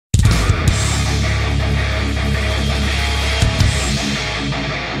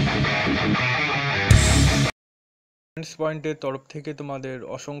Friends পয়েন্টের তরফ থেকে তোমাদের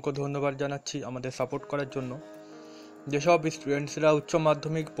অসংখ্য ধন্যবাদ জানাচ্ছি আমাদের সাপোর্ট করার জন্য। যেসব স্টুডেন্টসরা উচ্চ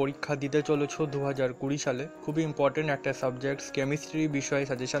মাধ্যমিক পরীক্ষা দিতে চলেছ 2020 সালে, খুবই ইম্পর্টেন্ট একটা সাবজেক্ট কেমিস্ট্রি বিষয়ে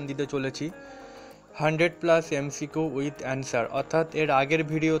সাজেশান দিতে চলেছি। 100+ MCQ উইথ অ্যান্সার, অর্থাৎ এর আগের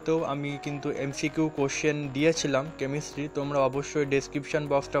ভিডিওতেও আমি কিন্তু MCQ কোশ্চেন দিয়েছিলাম কেমিস্ট্রি। তোমরা অবশ্যই ডেসক্রিপশান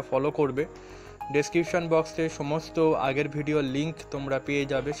বক্সটা ফলো করবে। ডেসক্রিপশান বক্সে সমস্ত আগের ভিডিওর লিঙ্ক তোমরা পেয়ে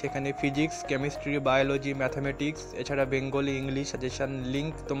যাবে। সেখানে ফিজিক্স, কেমিস্ট্রি, বায়োলজি, ম্যাথামেটিক্স, এছাড়া বেঙ্গলি, ইংলিশ সাজেশান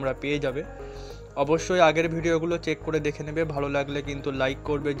লিঙ্ক তোমরা পেয়ে যাবে। অবশ্যই আগের ভিডিওগুলো চেক করে দেখে নেবে। ভালো লাগলে কিন্তু লাইক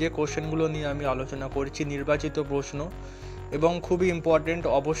করবে। যে কোশ্চেনগুলো নিয়ে আমি আলোচনা করছি নির্বাচিত প্রশ্ন এবং খুবই ইম্পর্টেন্ট,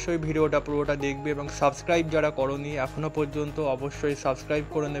 অবশ্যই ভিডিওটা পুরোটা দেখবে এবং সাবস্ক্রাইব যারা করোনি এখনও পর্যন্ত অবশ্যই সাবস্ক্রাইব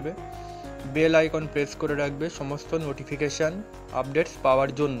করে নেবে। বেল আইকন প্রেস করে রাখবে সমস্ত নোটিফিকেশান আপডেটস পাওয়ার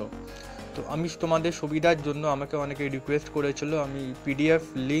জন্য। তো আমি তোমাদের সুবিধার জন্য, আমাকে অনেকে রিকোয়েস্ট করেছিল, আমি PDF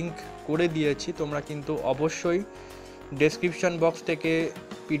লিঙ্ক করে দিয়েছি। তোমরা কিন্তু অবশ্যই ডেসক্রিপশান বক্স থেকে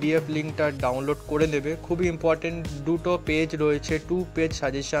PDF লিঙ্কটা ডাউনলোড করে নেবে। খুবই ইম্পর্টেন্ট, দুটো পেজ রয়েছে, 2 পেজ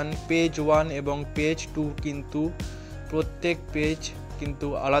সাজেশান, পেজ 1 এবং পেজ 2, কিন্তু প্রত্যেক পেজ কিন্তু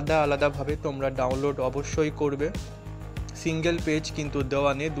আলাদা আলাদাভাবে তোমরা ডাউনলোড অবশ্যই করবে। সিঙ্গেল পেজ কিন্তু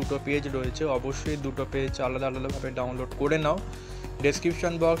দেওয়া নেই, দুটো পেজ রয়েছে, অবশ্যই দুটো পেজ আলাদা আলাদাভাবে ডাউনলোড করে নাও।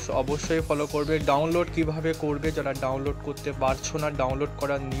 ডেসক্রিপশান বক্স অবশ্যই ফলো করবে। ডাউনলোড কিভাবে করবে, যারা ডাউনলোড করতে পারছো না, ডাউনলোড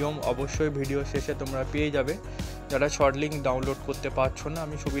করার নিয়ম অবশ্যই ভিডিও শেষে তোমরা পেয়ে যাবে। যারা শর্ট লিঙ্ক ডাউনলোড করতে পারছো না,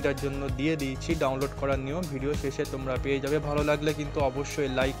 আমি সুবিধার জন্য দিয়ে দিয়েছি ডাউনলোড করার নিয়ম, ভিডিও শেষে তোমরা পেয়ে যাবে। ভালো লাগলে কিন্তু অবশ্যই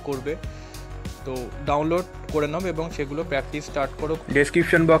লাইক করবে। তো ডাউনলোড করে নাও এবং সেগুলো প্র্যাকটিস স্টার্ট করো।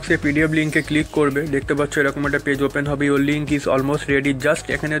 ডেসক্রিপশন বক্সে PDF লিঙ্কে ক্লিক করবে, দেখতে পাচ্ছ এরকম একটা পেজ ওপেন হবে। Your link is almost ready, just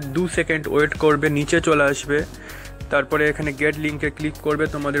এখানে 2 সেকেন্ড ওয়েট করবে, নিচে চলে আসবে। তারপরে এখানে গেট লিঙ্কে ক্লিক করবে,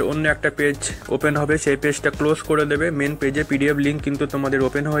 তোমাদের অন্য একটা পেজ ওপেন হবে, সেই পেজটা ক্লোজ করে দেবে। মেন পেজে PDF লিঙ্ক কিন্তু তোমাদের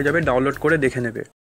ওপেন হয়ে যাবে, ডাউনলোড করে দেখে নেবে।